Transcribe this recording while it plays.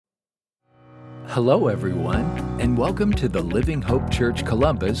Hello, everyone, and welcome to the Living Hope Church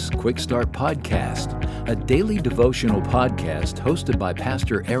Columbus Quick Start Podcast, a daily devotional podcast hosted by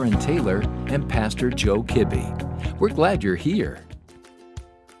Pastor Aaron Taylor and Pastor Joe Kibbe. We're glad you're here.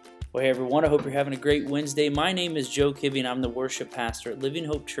 Well, hey everyone, I hope you're having a great Wednesday. My name is Joe Kibbe, and I'm the worship pastor at Living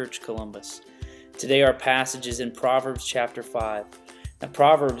Hope Church Columbus. Today our passage is in Proverbs chapter 5. Now,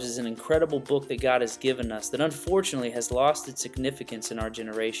 Proverbs is an incredible book that God has given us that unfortunately has lost its significance in our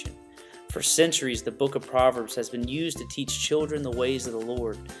generation. For centuries, the book of Proverbs has been used to teach children the ways of the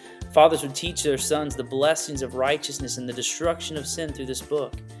Lord. Fathers would teach their sons the blessings of righteousness and the destruction of sin through this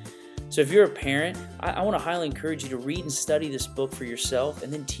book. So if you're a parent, I want to highly encourage you to read and study this book for yourself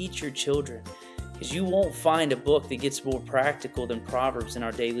and then teach your children, because you won't find a book that gets more practical than Proverbs in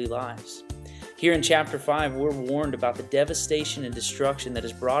our daily lives. Here in chapter 5, we're warned about the devastation and destruction that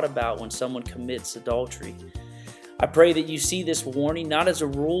is brought about when someone commits adultery. I pray that you see this warning not as a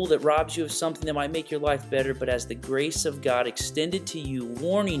rule that robs you of something that might make your life better, but as the grace of God extended to you,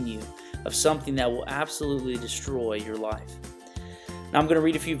 warning you of something that will absolutely destroy your life. Now I'm going to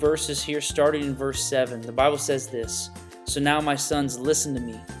read a few verses here, starting in verse 7. The Bible says this: "So now, my sons, listen to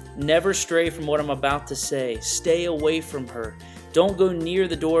me. Never stray from what I'm about to say. Stay away from her. Don't go near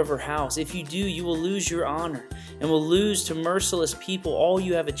the door of her house. If you do, you will lose your honor and will lose to merciless people all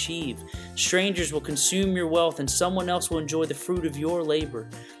you have achieved. Strangers will consume your wealth, and someone else will enjoy the fruit of your labor.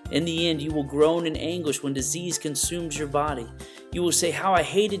 In the end, you will groan in anguish when disease consumes your body. You will say, 'How I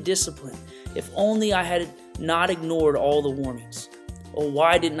hated discipline. If only I had not ignored all the warnings. Oh,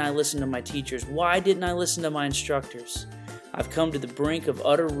 why didn't I listen to my teachers? Why didn't I listen to my instructors? I've come to the brink of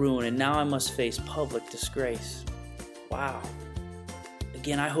utter ruin, and now I must face public disgrace.'" Wow.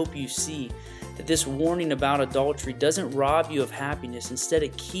 Again, I hope you see that this warning about adultery doesn't rob you of happiness. Instead,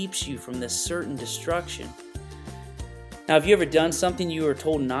 it keeps you from this certain destruction. Now, have you ever done something you were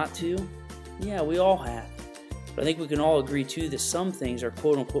told not to? Yeah, we all have. But I think we can all agree, too, that some things are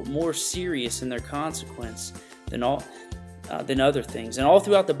quote-unquote more serious in their consequence than other things. And all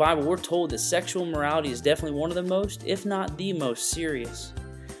throughout the Bible, we're told that sexual immorality is definitely one of the most, if not the most, serious.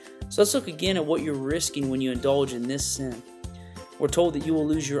 So let's look again at what you're risking when you indulge in this sin. We're told that you will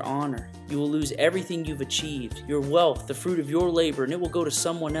lose your honor. You will lose everything you've achieved, your wealth, the fruit of your labor, and it will go to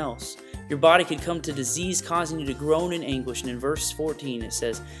someone else. Your body could come to disease, causing you to groan in anguish. And in verse 14, it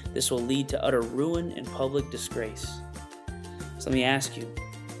says, this will lead to utter ruin and public disgrace. So let me ask you,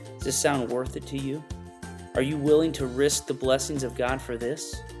 does this sound worth it to you? Are you willing to risk the blessings of God for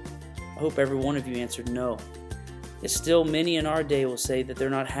this? I hope every one of you answered no. Yet still, many in our day will say that they're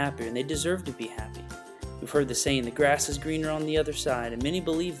not happy, and they deserve to be happy. We've heard the saying, the grass is greener on the other side, and many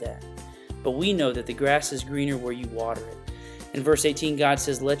believe that. But we know that the grass is greener where you water it. In verse 18, God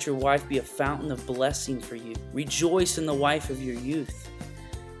says, "Let your wife be a fountain of blessing for you. Rejoice in the wife of your youth."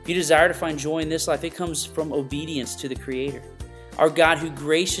 If you desire to find joy in this life, it comes from obedience to the Creator. Our God, who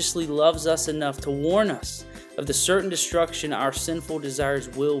graciously loves us enough to warn us of the certain destruction our sinful desires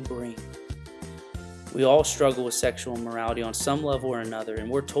will bring. We all struggle with sexual immorality on some level or another, and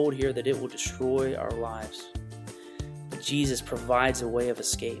we're told here that it will destroy our lives. But Jesus provides a way of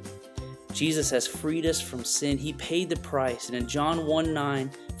escape. Jesus has freed us from sin. He paid the price. And in 1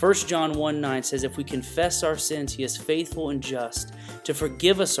 John 1:9 says, "If we confess our sins, He is faithful and just to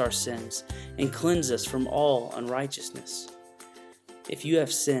forgive us our sins and cleanse us from all unrighteousness." If you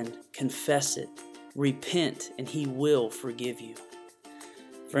have sinned, confess it, repent, and He will forgive you.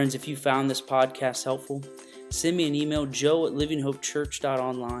 Friends, if you found this podcast helpful, send me an email,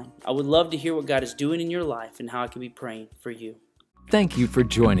 joe@livinghopechurch.online. I would love to hear what God is doing in your life and how I can be praying for you. Thank you for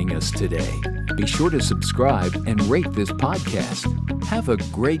joining us today. Be sure to subscribe and rate this podcast. Have a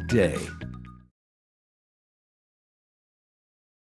great day.